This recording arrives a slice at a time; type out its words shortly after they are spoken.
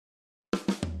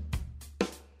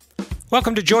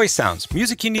Welcome to Joy Sounds,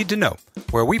 music you need to know,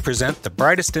 where we present the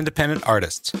brightest independent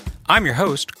artists. I'm your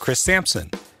host, Chris Sampson.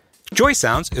 Joy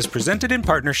Sounds is presented in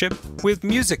partnership with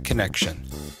Music Connection.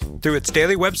 Through its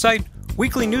daily website,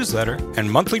 weekly newsletter,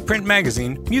 and monthly print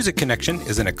magazine, Music Connection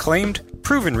is an acclaimed,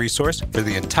 proven resource for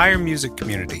the entire music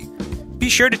community. Be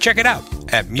sure to check it out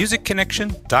at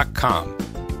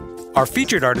musicconnection.com. Our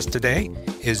featured artist today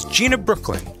is Gina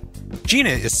Brooklyn. Gina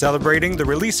is celebrating the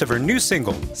release of her new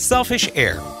single, Selfish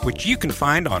Air, which you can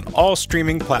find on all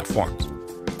streaming platforms.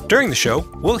 During the show,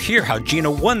 we'll hear how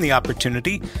Gina won the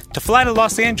opportunity to fly to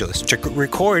Los Angeles to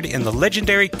record in the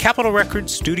legendary Capitol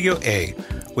Records Studio A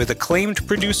with acclaimed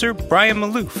producer Brian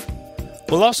Maloof.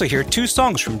 We'll also hear two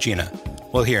songs from Gina.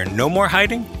 We'll hear No More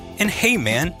Hiding and Hey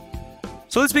Man.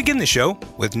 So let's begin the show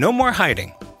with No More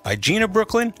Hiding by Gina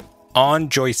Brooklyn on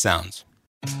Joy Sounds.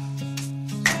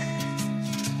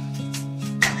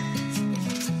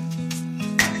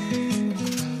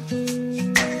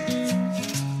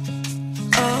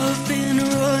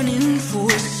 For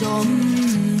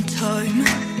some time,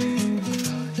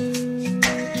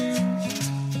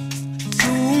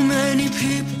 too many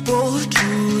people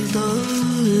drew the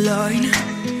line.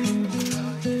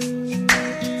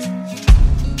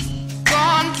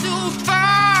 Gone too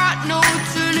far, no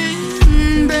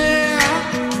turning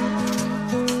back.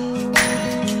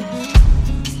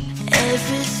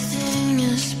 Everything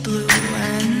is blue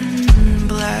and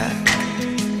black.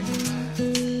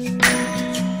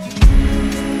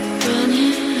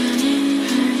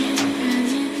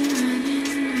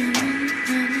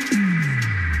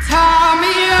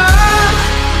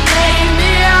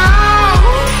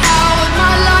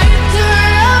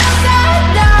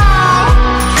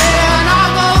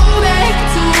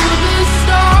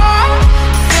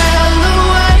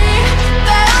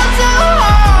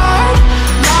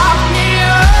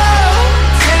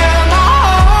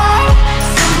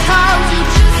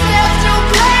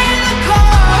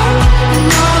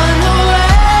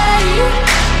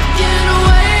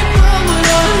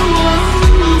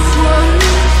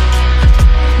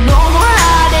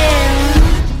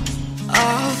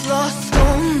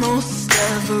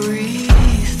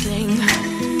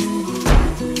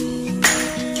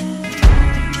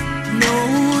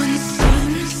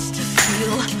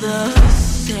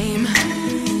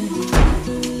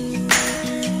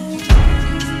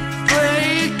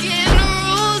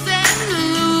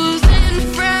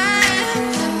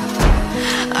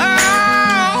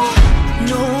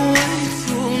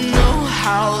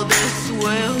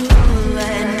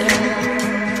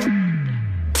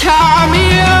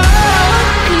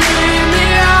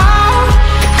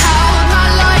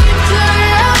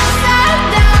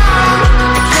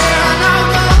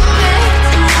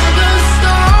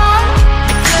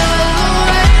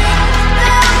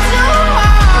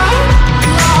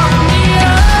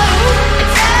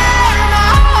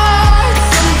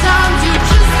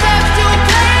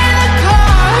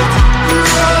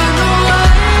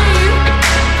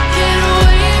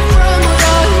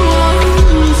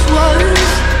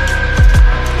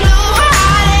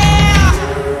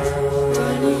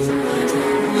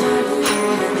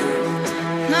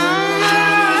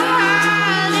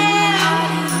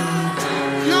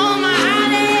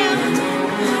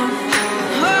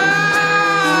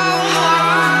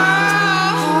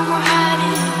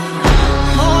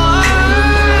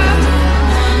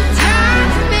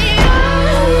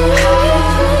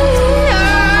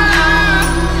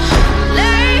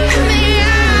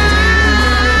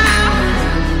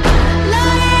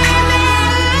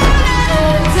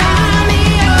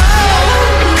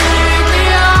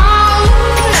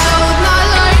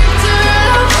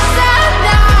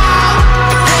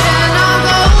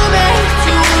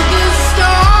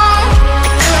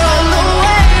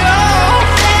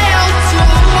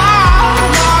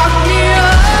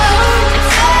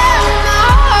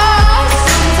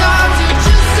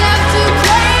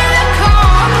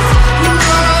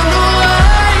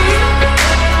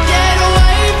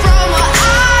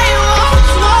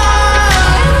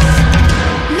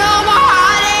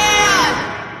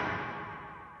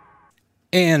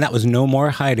 And that was No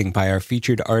More Hiding by our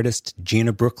featured artist,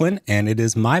 Gina Brooklyn. And it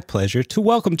is my pleasure to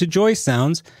welcome to Joy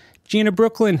Sounds, Gina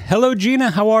Brooklyn. Hello,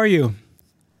 Gina. How are you?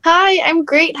 Hi, I'm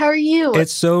great. How are you?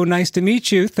 It's so nice to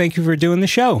meet you. Thank you for doing the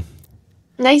show.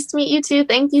 Nice to meet you, too.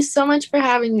 Thank you so much for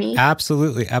having me.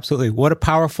 Absolutely. Absolutely. What a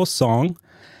powerful song.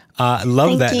 I love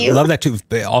Thank that. you. Love that too.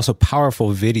 But also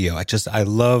powerful video. I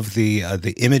love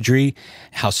the imagery,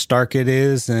 how stark it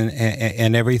is,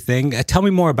 and everything. Tell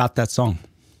me more about that song.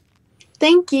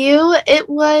 Thank you. It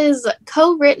was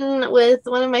co-written with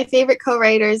one of my favorite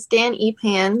co-writers, Dan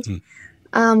Epan.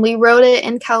 We wrote it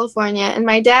in California, and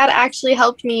my dad actually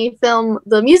helped me film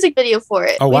the music video for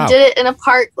it. Oh, wow. We did it in a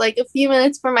park like a few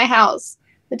minutes from my house,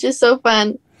 which is so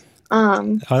fun.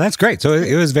 Oh, that's great. So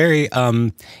it was very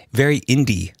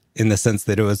indie in the sense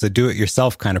that it was a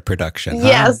do-it-yourself kind of production. Huh?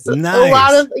 Yes, Nice. a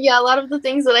lot of the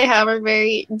things that I have are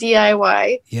very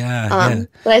DIY. Yeah.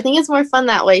 But I think it's more fun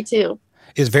that way too.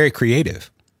 It's very creative.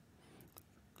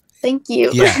 Thank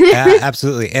you. Yeah,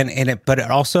 absolutely. But it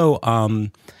also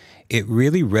it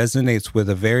really resonates with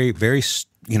a very, very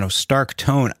stark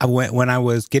tone. When I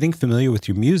was getting familiar with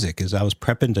your music, as I was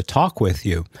prepping to talk with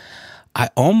you, I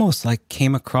almost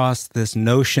came across this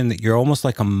notion that you're almost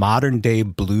like a modern day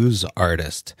blues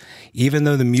artist, even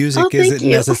though the music isn't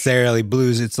necessarily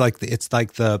blues. It's like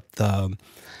the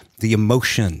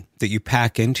emotion that you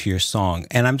pack into your song.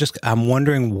 And I'm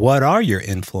wondering, what are your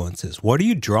influences? What are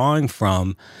you drawing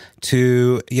from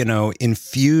to,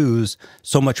 infuse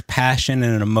so much passion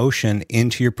and emotion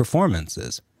into your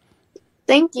performances?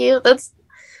 Thank you. That's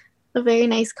a very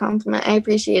nice compliment. I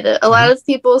appreciate it. A lot of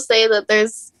people say that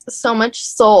there's so much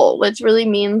soul, which really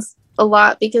means a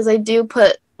lot because I do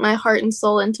put my heart and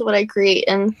soul into what I create.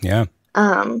 And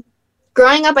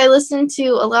growing up, I listened to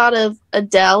a lot of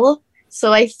Adele.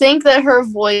 So I think that her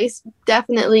voice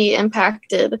definitely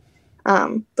impacted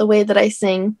the way that I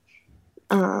sing.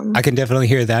 I can definitely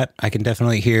hear that. I can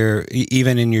definitely hear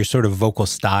even in your sort of vocal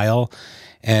style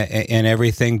and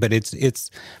everything. But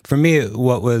it's for me,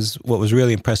 what was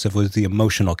really impressive was the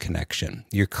emotional connection.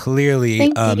 You're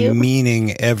clearly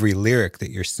meaning every lyric that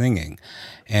you're singing,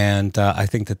 and I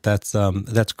think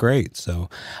that's great. So,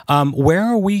 where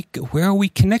are we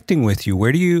connecting with you?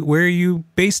 Where are you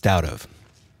based out of?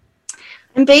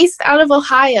 I'm based out of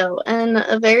Ohio in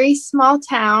a very small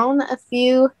town, a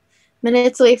few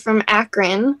minutes away from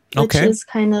Akron, which is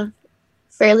kind of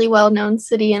fairly well-known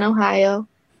city in Ohio.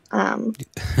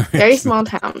 Very small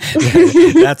town.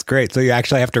 That's great. So you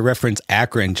actually have to reference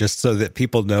Akron just so that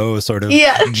people know sort of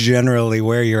generally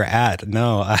where you're at.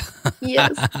 No,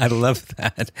 yes. I love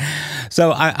that.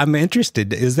 So I'm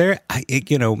interested. Is there,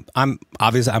 I'm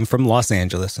from Los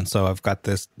Angeles, and so I've got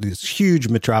this huge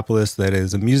metropolis that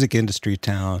is a music industry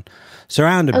town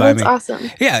surrounded by me. That's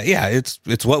awesome. Yeah.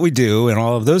 It's what we do and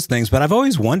all of those things. But I've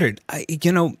always wondered,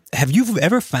 have you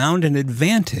ever found an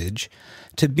advantage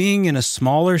to being in a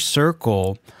smaller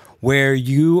circle where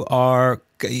you are,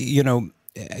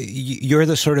 you're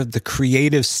the sort of the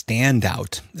creative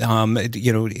standout?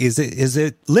 Is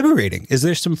it liberating? Is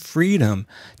there some freedom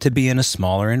to be in a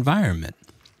smaller environment?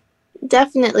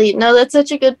 Definitely. No, that's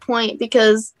such a good point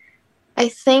because I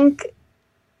think,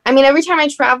 every time I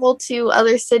travel to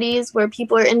other cities where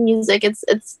people are in music,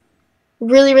 it's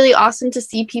really, really awesome to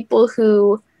see people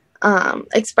who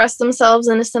express themselves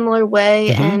in a similar way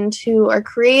and who are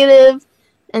creative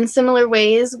in similar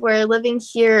ways, where living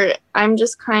here, I'm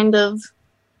just kind of,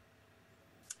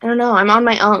 I don't know, I'm on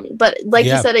my own. But like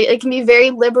you said, it can be very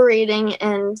liberating.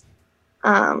 And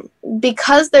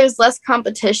because there's less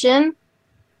competition,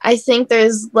 I think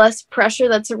there's less pressure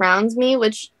that surrounds me,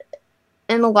 which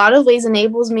in a lot of ways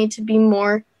enables me to be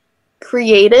more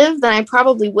creative than I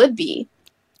probably would be.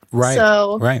 Right.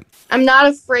 So I'm not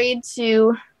afraid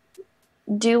to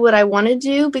do what I want to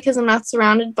do because I'm not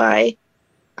surrounded by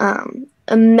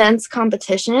immense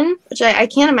competition, which I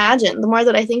can't imagine. The more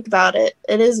that I think about it,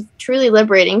 it is truly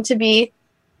liberating to be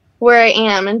where I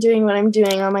am and doing what I'm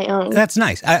doing on my own. That's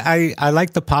nice. I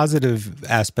like the positive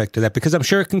aspect of that because I'm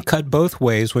sure it can cut both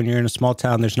ways. When you're in a small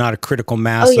town, there's not a critical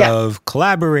mass of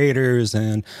collaborators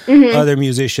and other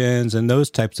musicians and those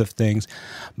types of things.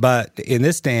 But in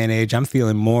this day and age, I'm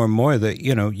feeling more and more that,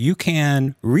 you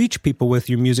can reach people with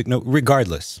your music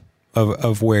regardless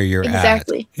of where you're at.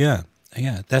 Exactly. Yeah,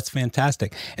 that's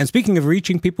fantastic. And speaking of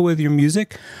reaching people with your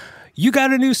music, you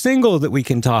got a new single that we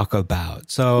can talk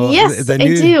about. So yes, the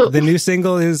new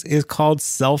single is called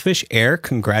Selfish Air.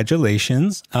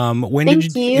 Congratulations.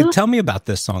 Thank you. Tell me about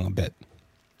this song a bit.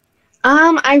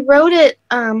 I wrote it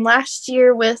last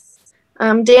year with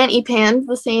Dan Epan,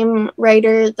 the same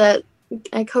writer that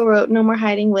I co-wrote No More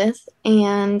Hiding with.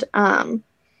 And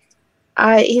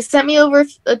he sent me over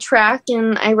a track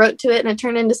and I wrote to it and it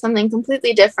turned into something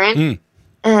completely different.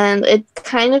 And it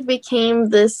kind of became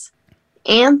this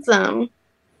anthem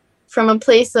from a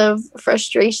place of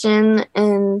frustration,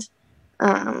 and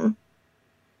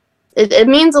it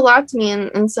means a lot to me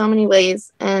in so many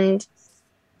ways, and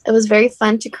it was very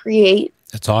fun to create.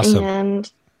 That's awesome.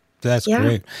 And that's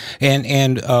great.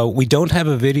 And we don't have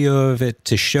a video of it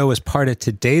to show as part of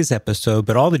today's episode,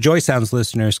 but all the Joy Sounds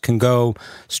listeners can go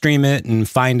stream it and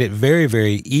find it very,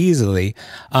 very easily.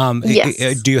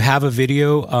 Yes. Do you have a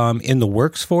video in the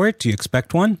works for it? Do you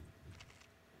expect one?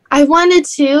 I wanted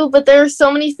to, but there are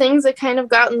so many things that kind of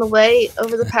got in the way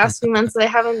over the past few months that I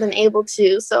haven't been able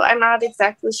to. So I'm not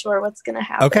exactly sure what's going to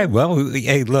happen. Okay, well,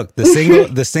 hey, look,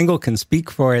 the single can speak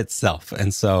for itself,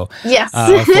 and so yes,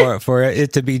 for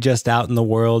it to be just out in the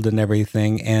world and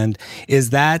everything. And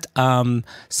is that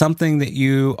something that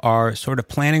you are sort of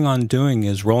planning on doing?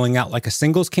 Is rolling out like a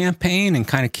singles campaign and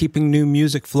kind of keeping new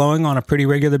music flowing on a pretty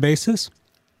regular basis?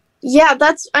 Yeah,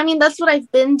 that's what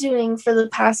I've been doing for the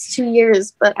past 2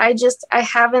 years, but I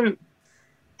think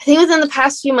within the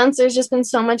past few months, there's just been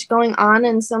so much going on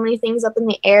and so many things up in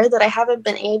the air that I haven't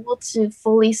been able to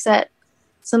fully set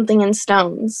something in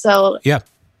stone. So yeah,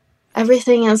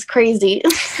 everything is crazy.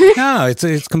 No,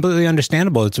 it's completely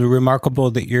understandable. It's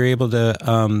remarkable that you're able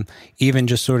to even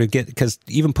just sort of because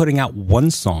even putting out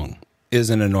one song is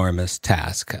an enormous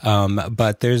task.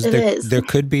 But there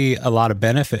could be a lot of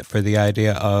benefit for the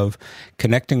idea of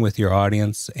connecting with your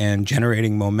audience and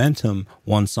generating momentum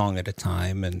one song at a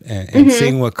time and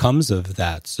seeing what comes of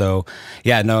that. So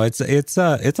yeah, no, it's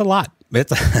a lot.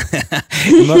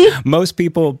 Most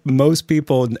people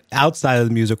outside of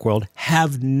the music world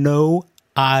have no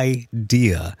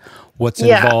idea what's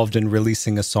involved in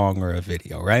releasing a song or a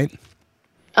video, right?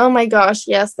 Oh my gosh,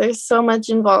 yes, there's so much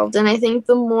involved. And I think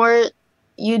the more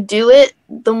you do it,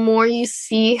 the more you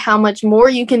see how much more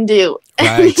you can do.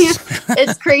 Right.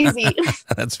 It's crazy.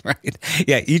 That's right.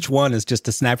 Yeah, each one is just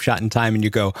a snapshot in time and you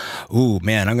go, ooh,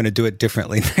 man, I'm going to do it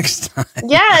differently next time.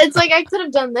 Yeah, it's like I could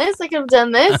have done this,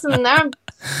 and now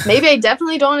maybe I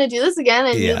definitely don't want to do this again.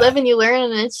 And you live and you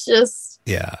learn, and it's just...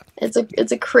 Yeah.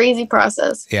 It's a crazy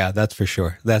process. Yeah, that's for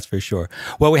sure. That's for sure.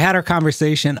 Well, we had our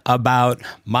conversation about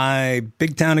my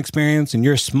big town experience and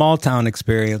your small town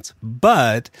experience,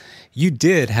 but you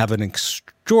did have an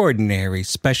extraordinary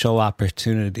special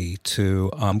opportunity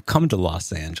to come to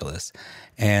Los Angeles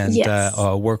and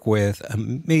work with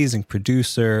amazing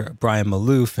producer Brian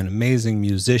Maloof and amazing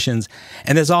musicians.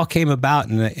 And this all came about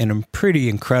in a pretty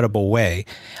incredible way.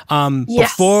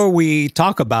 Before we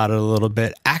talk about it a little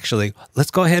bit, actually,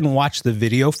 let's go ahead and watch the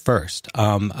video first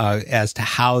as to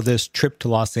how this trip to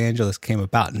Los Angeles came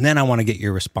about. And then I want to get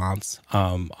your response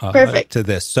to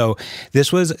this. So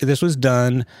this was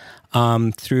done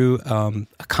through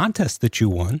a contest that you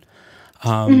won.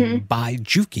 By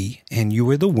Juki, and you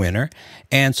were the winner.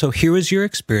 And so here was your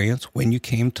experience when you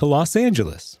came to Los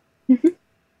Angeles.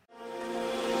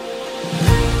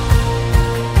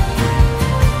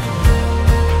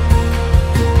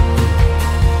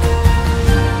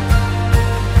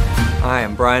 Hi,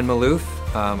 I'm Brian Maloof.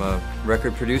 I'm a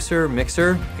record producer,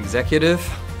 mixer, executive.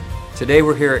 Today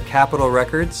we're here at Capitol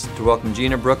Records to welcome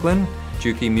Gina Brooklyn,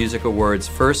 Juki Music Awards'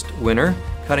 first winner,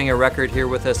 cutting a record here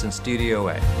with us in Studio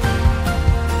A.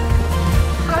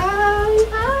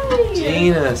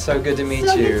 Gina, so good to meet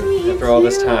you after all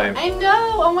this time. I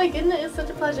know. Oh my goodness, it's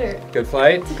such a pleasure. Good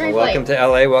flight? It's a great welcome flight. to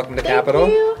LA, welcome to Capitol.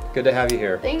 You. Good to have you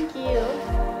here. Thank you.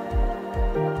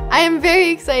 I am very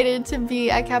excited to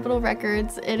be at Capitol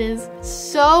Records. It is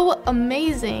so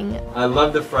amazing. I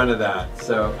love the front of that,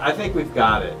 so I think we've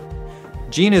got it.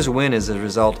 Gina's win is a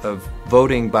result of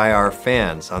voting by our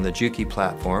fans on the Juki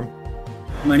platform.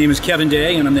 My name is Kevin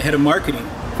Day, and I'm the head of marketing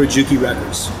for Juki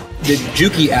Records. The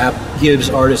Juki app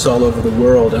gives artists all over the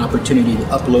world an opportunity to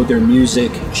upload their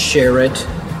music, share it,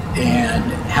 and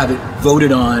have it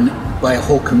voted on by a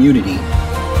whole community.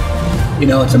 You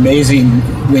know, it's amazing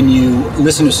when you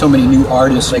listen to so many new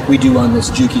artists like we do on this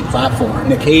Juki platform.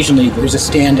 And occasionally there's a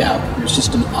standout. There's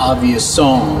just an obvious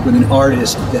song with an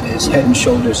artist that is head and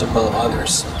shoulders above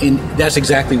others. And that's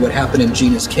exactly what happened in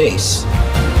Gina's case.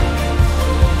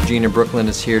 Gina Brooklyn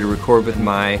is here to record with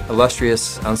my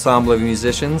illustrious ensemble of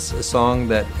musicians, a song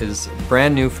that is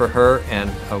brand new for her and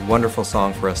a wonderful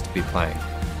song for us to be playing.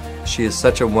 She is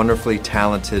such a wonderfully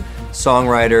talented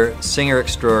songwriter, singer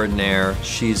extraordinaire.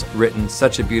 She's written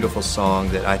such a beautiful song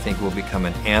that I think will become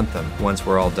an anthem once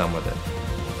we're all done with it.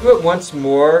 Do it once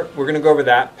more. We're going to go over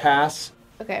that pass.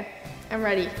 Okay, I'm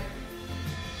ready.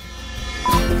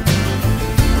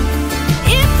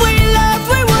 If we loved,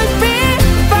 we would be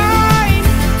fine.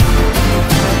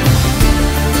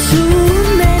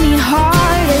 Too many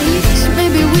heartaches.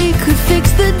 Maybe we could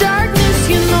fix the darkness,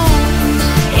 you know.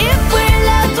 If we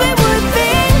loved, we would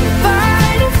be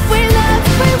fine. If we loved,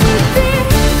 we would be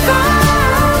fine.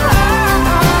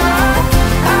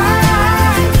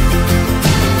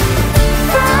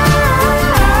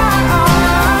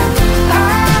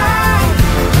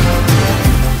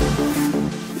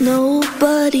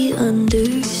 Nobody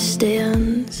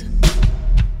understands.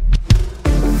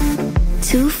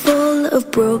 Too full of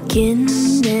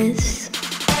brokenness.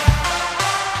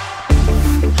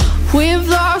 We've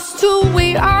lost who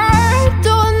we are.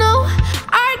 Don't know.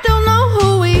 I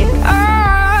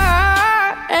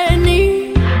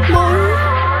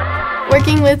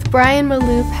with Brian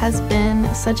Malouf has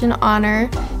been such an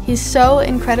honor. He's so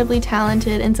incredibly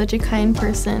talented and such a kind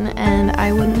person, and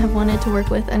I wouldn't have wanted to work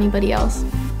with anybody else.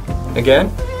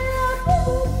 Again?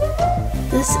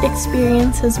 This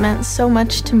experience has meant so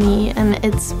much to me, and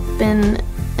it's been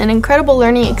an incredible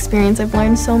learning experience. I've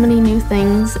learned so many new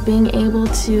things. Being able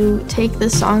to take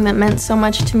this song that meant so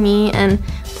much to me and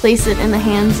place it in the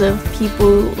hands of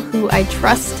people who I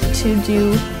trust to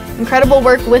do incredible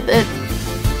work with it.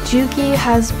 Juki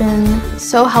has been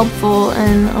so helpful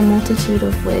in a multitude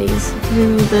of ways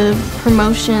through the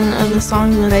promotion of the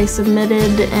song that I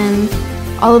submitted and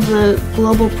all of the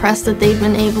global press that they've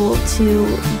been able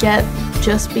to get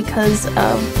just because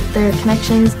of their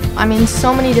connections. I mean,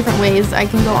 so many different ways. I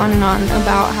can go on and on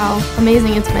about how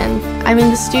amazing it's been. I mean,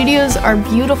 the studios are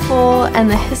beautiful, and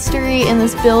the history in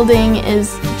this building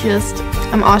is just,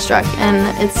 I'm awestruck, and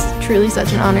it's truly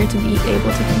such an honor to be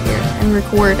able to come here and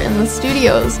record in the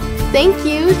studios. Thank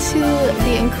you to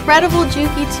the incredible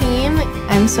Juki team.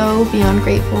 I'm so beyond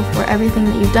grateful for everything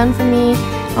that you've done for me,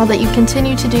 all that you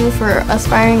continue to do for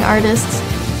aspiring artists,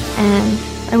 and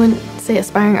I wouldn't say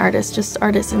aspiring artists, just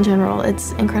artists in general.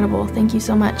 It's incredible. Thank you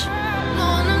so much.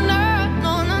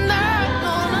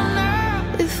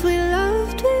 If we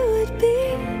loved, we would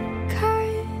be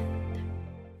kind.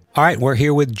 All right, we're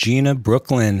here with Gina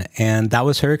Brooklyn, and that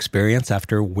was her experience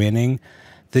after winning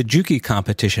the Juki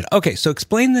competition. Okay, so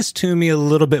explain this to me a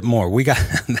little bit more. We got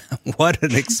what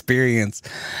an experience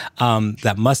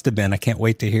that must have been. I can't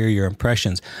wait to hear your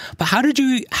impressions. But how did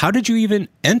you even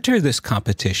enter this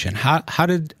competition?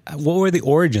 What were the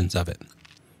origins of it?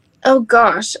 Oh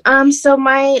gosh. So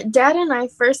my dad and I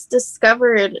first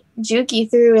discovered Juki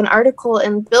through an article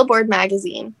in Billboard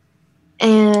magazine.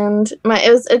 And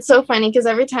it's so funny because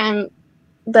every time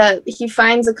that he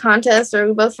finds a contest or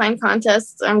we both find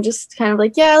contests, I'm just kind of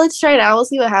like, yeah, let's try it out. We'll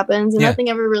see what happens. And nothing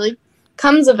ever really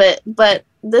comes of it. But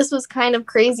this was kind of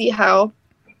crazy how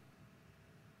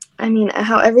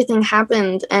everything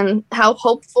happened and how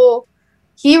hopeful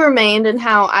he remained and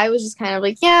how I was just kind of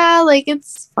like, yeah, like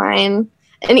it's fine.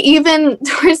 And even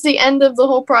towards the end of the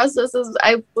whole process, as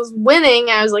I was winning,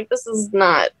 I was like, this is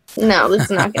not going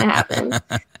to happen.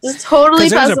 Just totally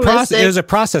pessimistic. It was a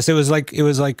process. It was like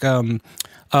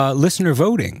listener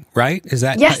voting, right?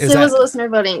 Yes, it was a listener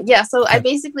voting. Yeah, so okay. I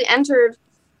basically entered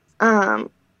a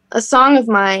song of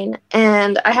mine,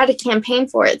 and I had a campaign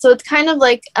for it. So it's kind of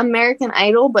like American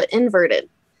Idol, but inverted,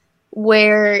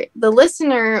 where the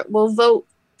listener will vote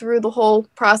through the whole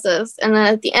process, and then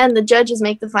at the end, the judges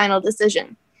make the final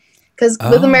decision. Because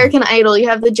with American Idol, you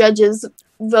have the judges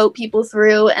vote people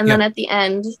through, and then at the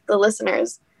end, the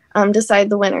listeners decide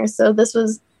the winner. So this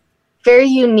was very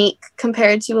unique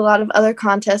compared to a lot of other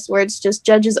contests where it's just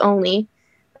judges only.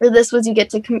 For this was you get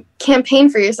to campaign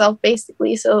for yourself,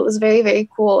 basically. So it was very, very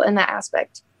cool in that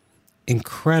aspect.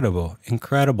 Incredible.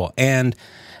 And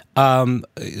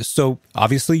so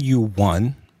obviously you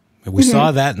won. We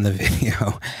saw that in the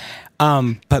video.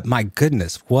 But my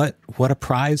goodness, what a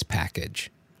prize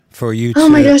package for you. Oh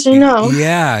my gosh, I know.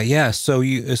 Yeah. So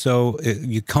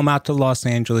you come out to Los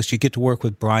Angeles, you get to work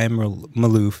with Brian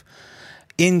Malouf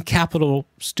in Capitol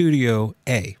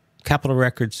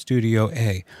Records Studio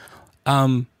A.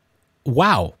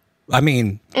 Wow. I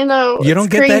mean, I know, you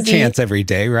don't get crazy. that chance every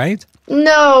day, right?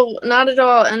 No, not at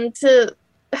all. And to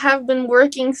have been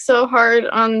working so hard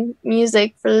on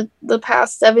music for the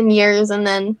past 7 years and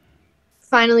then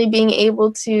finally being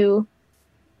able to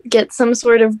get some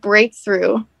sort of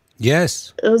breakthrough.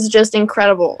 Yes. It was just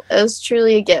incredible. It was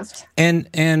truly a gift.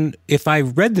 And if I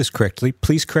read this correctly,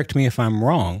 please correct me if I'm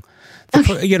wrong.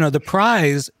 The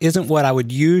prize isn't what I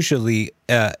would usually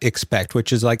expect,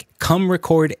 which is like, come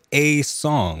record a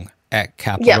song at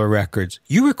Capitol Records.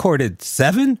 You recorded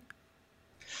 7?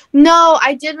 No,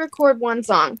 I did record 1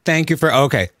 song. Thank you for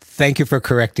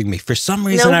correcting me. For some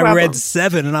reason, I read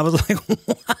 7, and I was like, wow.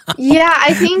 Yeah,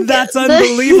 I think that's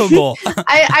unbelievable.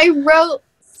 I wrote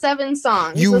 7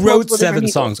 songs. You wrote 7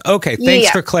 songs. Okay, thanks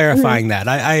for clarifying that.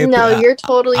 You're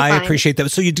totally fine. I appreciate that.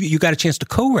 So you got a chance to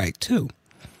co-write too.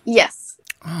 Yes.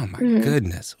 Oh my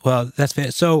goodness. Well, that's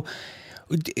fantastic. So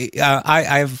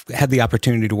I've had the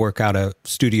opportunity to work out a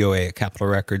Studio A at Capitol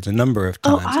Records a number of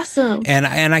times. Oh, awesome.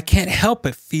 And I can't help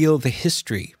but feel the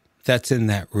history that's in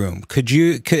that room.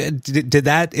 Did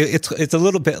that, it's a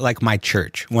little bit like my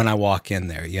church when I walk in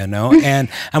there, And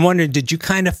I'm wondering, did you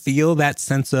kind of feel that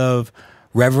sense of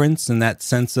reverence and that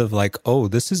sense of like, oh,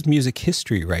 this is music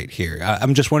history right here?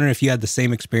 I'm just wondering if you had the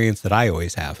same experience that I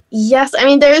always have. Yes. I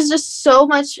mean, there's just so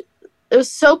much. It was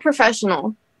so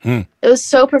professional. It was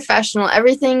so professional.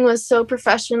 Everything was so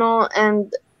professional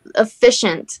and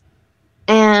efficient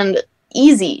and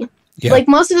easy. Yeah. Like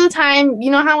most of the time,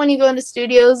 you know how when you go into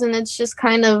studios and it's just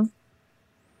kind of,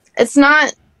 it's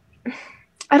not,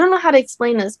 I don't know how to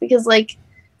explain this because like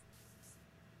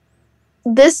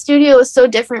this studio is so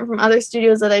different from other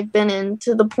studios that I've been in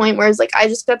to the point where it's like I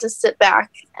just got to sit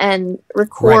back and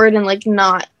record and like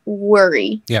not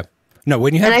worry. Yeah. No,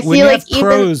 when you have, And I when feel you like have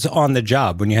pros on the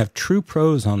job, when you have true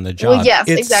pros on the job, yes,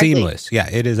 it's exactly. seamless. Yeah,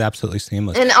 it is absolutely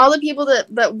seamless. And all the people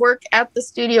that work at the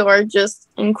studio are just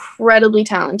incredibly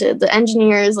talented. The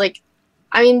engineers, like,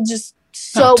 I mean, just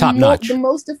so top notch. The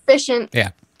most efficient Yeah.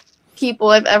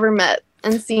 people I've ever met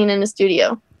and seen in a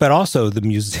studio. But also the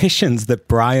musicians that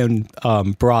Brian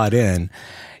brought in.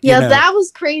 Yeah, you know, that was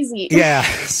crazy. Yeah.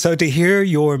 So to hear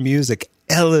your music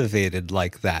elevated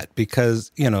like that,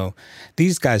 because, you know,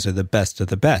 these guys are the best of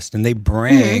the best and they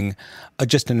bring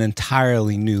just an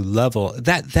entirely new level.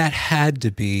 That had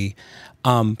to be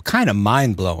kind of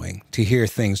mind-blowing to hear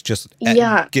things just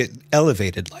get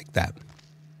elevated like that.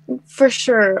 For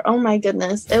sure. Oh my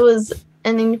goodness. It was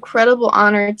an incredible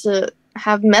honor to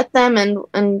have met them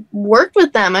and worked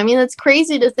with them. I mean, it's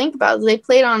crazy to think about. They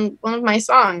played on one of my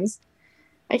songs.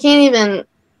 I can't even,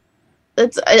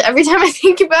 every time I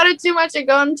think about it too much, I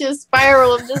go into a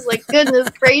spiral of just like, goodness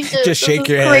gracious. Just shake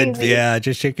your head. Yeah,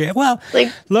 just shake your head. Well,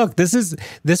 like, look, this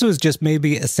was just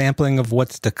maybe a sampling of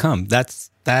what's to come. That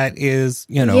is,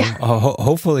 you know,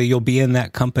 hopefully you'll be in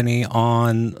that company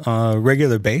on a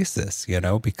regular basis, you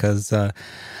know, because, you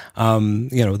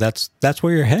know, that's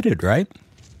where you're headed, right?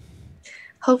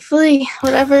 Hopefully,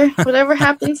 whatever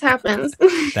happens.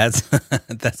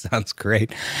 That sounds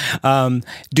great.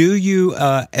 Do you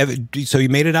so you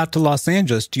made it out to Los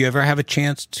Angeles? Do you ever have a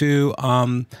chance to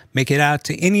make it out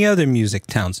to any other music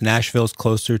towns? Nashville's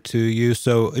closer to you,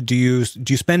 so do you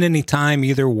spend any time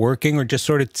either working or just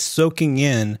sort of soaking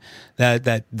in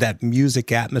that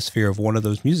music atmosphere of one of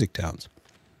those music towns?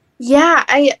 Yeah,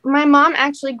 my mom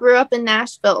actually grew up in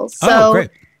Nashville, so great.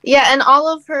 Yeah, and all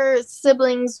of her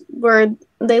siblings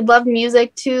they loved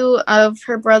music. 2 of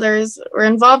her brothers were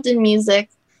involved in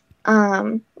music.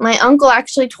 My uncle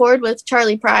actually toured with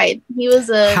Charlie Pride. He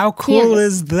was How cool pianist.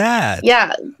 is that?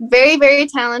 Yeah, very, very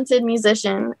talented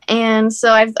musician. And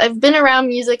so I've been around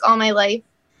music all my life,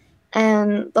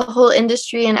 and the whole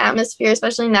industry and atmosphere,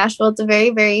 especially Nashville, it's a very,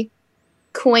 very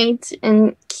quaint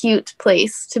and cute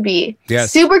place to be. Yes.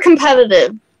 Super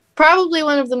competitive. Probably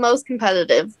one of the most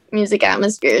competitive music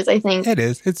atmospheres, I think. It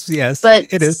is. But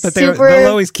it is. But super, they'll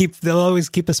always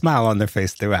keep a smile on their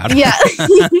face throughout. Yeah.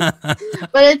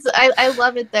 But I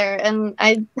love it there, and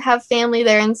I have family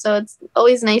there, and so it's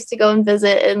always nice to go and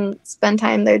visit and spend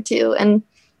time there too. And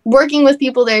working with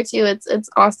people there too, it's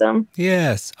awesome.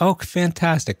 Yes. Oh,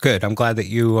 fantastic. Good. I'm glad that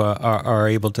you are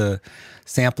able to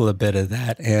sample a bit of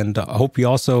that, and I hope you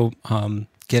also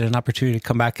get an opportunity to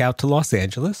come back out to Los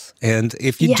Angeles. And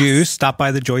if you do, stop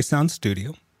by the Joy Sound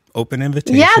Studio. Open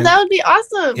invitation. Yeah, that would be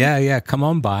awesome. Yeah, come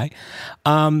on by.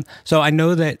 So I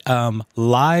know that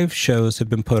live shows have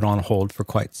been put on hold for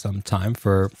quite some time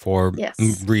for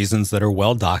reasons that are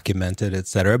well documented, et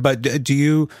cetera. But do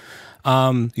you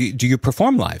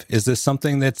perform live? Is this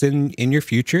something that's in your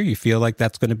future? You feel like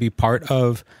that's going to be part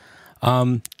of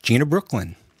Gina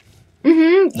Brooklyn?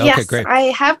 Mm-hmm. Okay, yes, great. I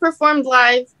have performed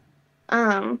live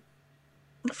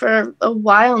for a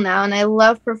while now, and I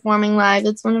love performing live.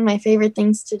 It's one of my favorite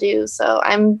things to do. So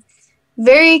I'm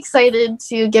very excited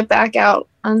to get back out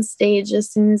on stage as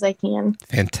soon as I can.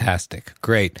 Fantastic.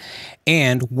 Great.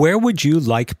 And where would you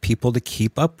like people to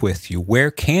keep up with you? Where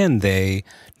can they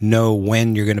know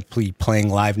when you're going to be playing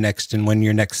live next and when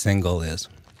your next single is?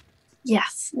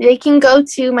 Yes, they can go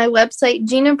to my website,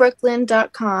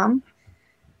 ginabrooklyn.com.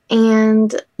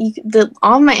 And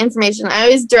all of my information, I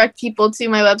always direct people to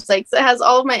my website because it has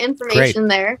all of my information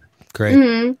there. Great.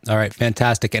 Mm-hmm. All right.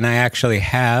 Fantastic. And I actually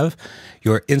have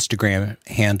your Instagram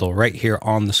handle right here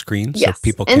on the screen. Yes. So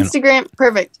people can. Instagram.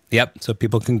 Perfect. Yep. So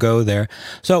people can go there.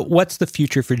 So what's the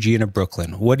future for Gina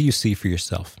Brooklyn? What do you see for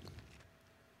yourself?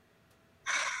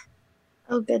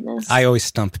 Oh, goodness. I always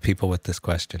stump people with this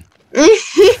question.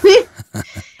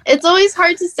 It's always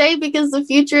hard to say because the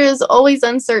future is always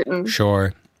uncertain.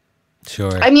 Sure.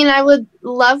 I mean, I would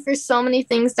love for so many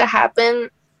things to happen,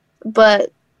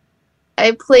 but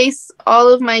I place all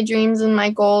of my dreams and my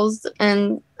goals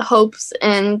and hopes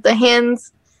in the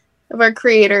hands of our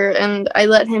Creator, and I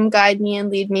let Him guide me and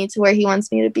lead me to where He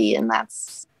wants me to be, and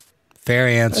that's... Fair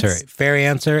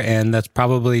answer. And that's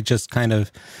probably just kind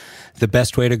of the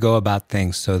best way to go about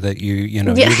things, so that you're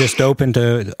just open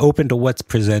to what's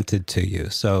presented to you.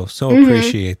 So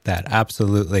appreciate that.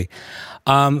 Absolutely.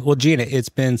 Well, Gina, it's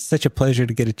been such a pleasure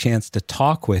to get a chance to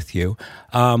talk with you.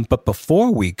 But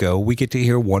before we go, we get to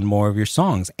hear one more of your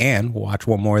songs and watch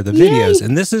one more of the videos.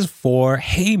 And this is for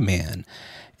Hey Man.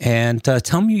 And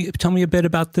tell me a bit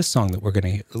about this song that we're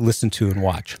going to listen to and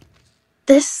watch.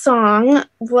 This song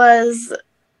was,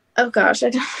 I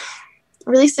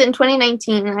released it in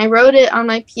 2019. I wrote it on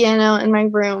my piano in my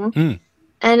room.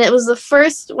 And it was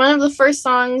one of the first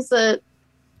songs that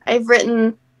I've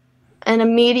written and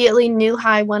immediately knew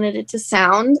how I wanted it to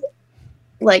sound,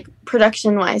 like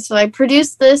production-wise. So I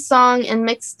produced this song and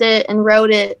mixed it and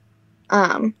wrote it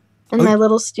in my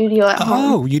little studio at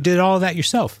home. Oh, you did all that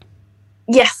yourself?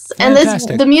 Yes.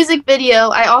 Fantastic. And the music video,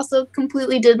 I also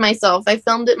completely did myself. I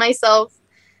filmed it myself.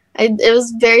 It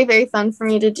was very, very fun for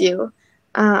me to do.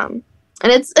 And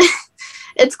it's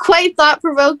it's quite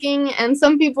thought-provoking, and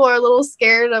some people are a little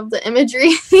scared of the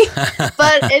imagery,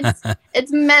 but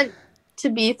it's meant to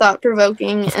be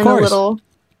thought-provoking and a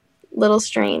little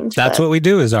strange. That's what we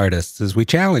do as artists, is we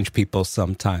challenge people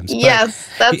sometimes. Yes,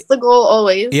 that's the goal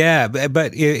always. Yeah,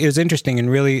 but it was interesting, and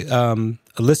really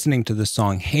listening to the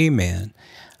song Hey Man,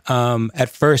 at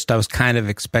first I was kind of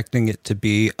expecting it to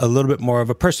be a little bit more of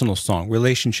a personal song,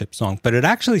 relationship song, but it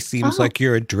actually seems like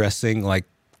you're addressing like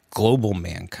global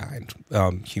mankind,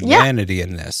 humanity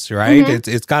in this, right?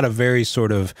 It's got a very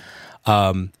sort of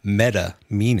meta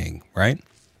meaning, right?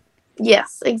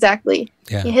 Yes, exactly.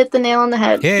 Yeah. You hit the nail on the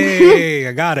head. Yay,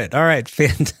 I got it. All right,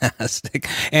 fantastic.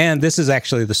 And this is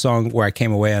actually the song where I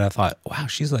came away and I thought, wow,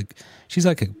 she's like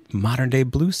a modern day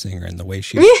blues singer in the way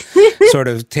she's sort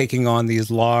of taking on these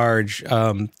large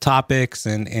topics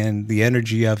and the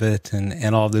energy of it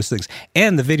and all those things.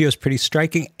 And the video is pretty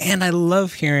striking. And I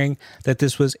love hearing that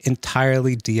this was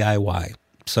entirely DIY.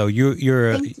 So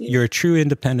you're a true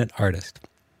independent artist.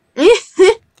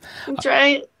 I'm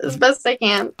trying as best I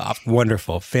can.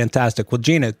 Wonderful. Fantastic. Well,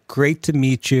 Gina, great to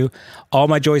meet you. All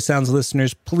my Joy Sounds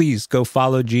listeners, please go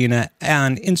follow Gina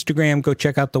on Instagram. Go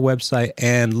check out the website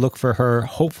and look for her,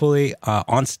 hopefully,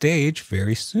 on stage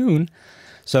very soon.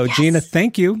 So, yes. Gina,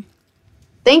 thank you.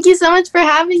 Thank you so much for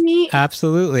having me.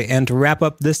 Absolutely. And to wrap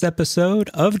up this episode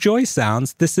of Joy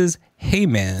Sounds, this is Hey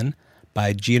Man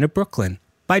by Gina Brooklyn.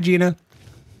 Bye, Gina.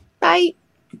 Bye.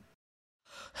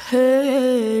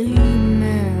 Hey,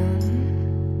 man.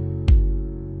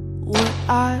 What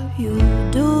are you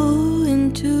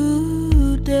doing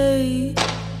today?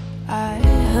 I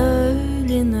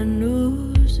heard in the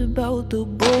news about the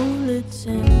bullets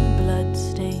and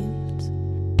bloodstains.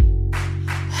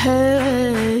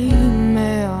 Hey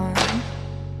man,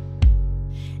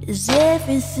 is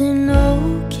everything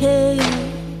okay?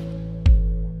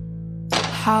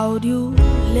 How do you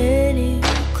let it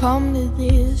come to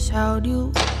this? How do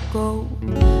you go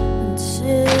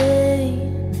insane?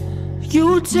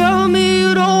 You tell me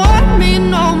you don't want me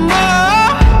no more.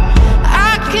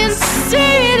 I can see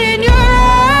it in your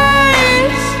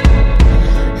eyes.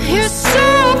 You're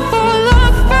so full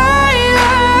of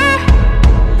fire.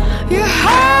 Your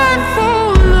heart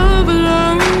full of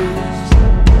lies.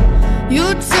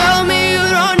 You tell me you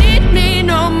don't need me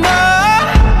no more,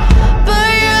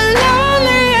 but you're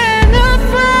lonely and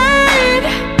afraid.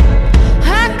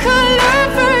 I could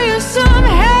offer you some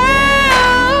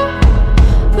help,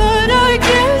 but I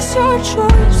guess your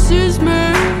choice is made.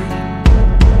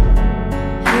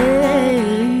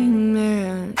 Hey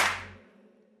man,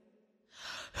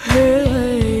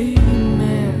 hey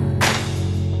man,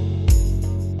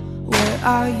 where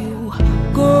are you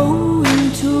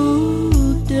going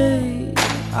today?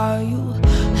 Are you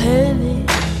headed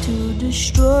to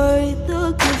destroy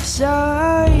the gifts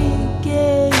I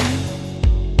gave?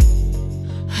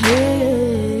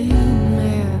 Hey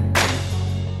man,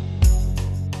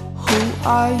 who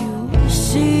are you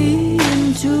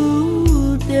seeing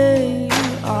today?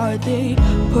 Are they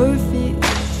perfect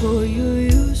for your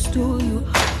use? Do you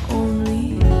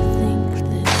only think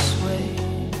this way?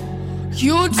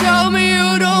 You tell me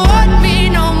you don't want me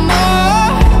no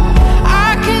more.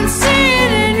 I can see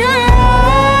it in your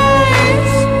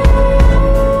eyes.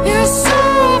 You're so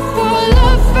full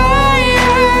of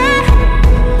fire.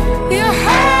 Your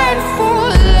heart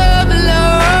full of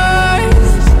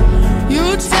lies. You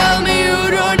tell me you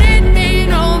don't need me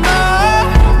no more,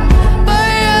 but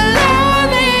you're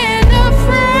lonely and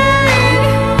afraid.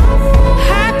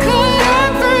 I could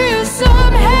offer you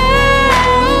some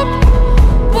help,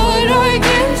 but I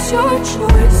guess your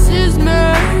choice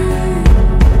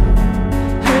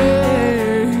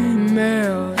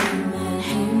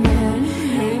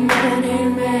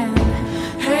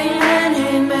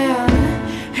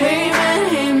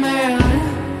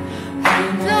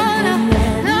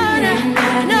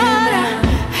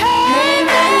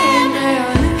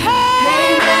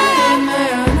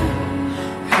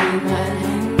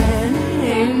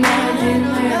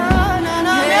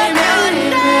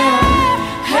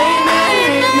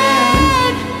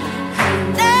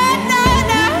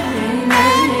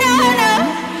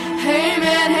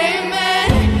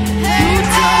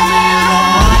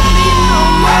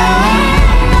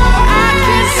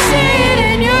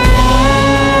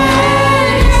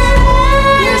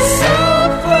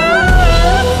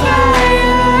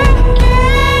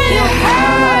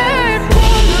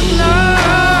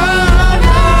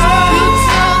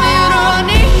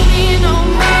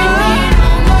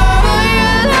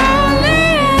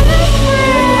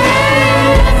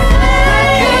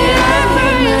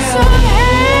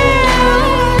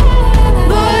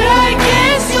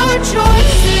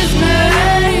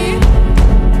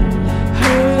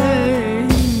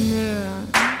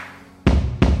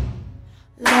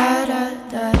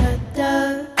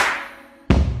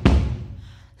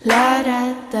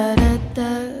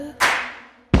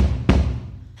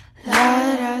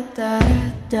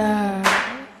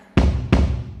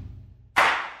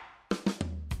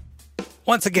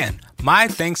Once again, my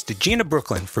thanks to Gina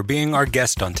Brooklyn for being our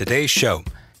guest on today's show.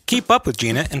 Keep up with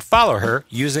Gina and follow her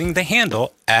using the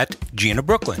handle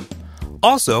 @GinaBrooklyn.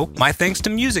 Also, my thanks to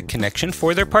Music Connection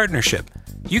for their partnership.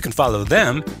 You can follow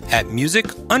them at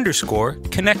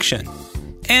music_connection.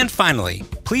 And finally,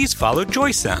 please follow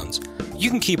Joy Sounds. You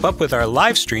can keep up with our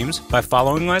live streams by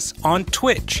following us on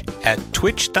Twitch at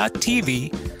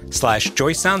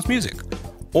twitch.tv/JoySoundsMusic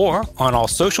or on all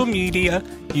social media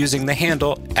using the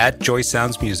handle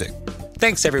 @JoySoundsMusic.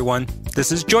 Thanks, everyone.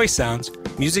 This is Joy Sounds,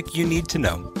 music you need to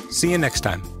know. See you next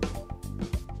time.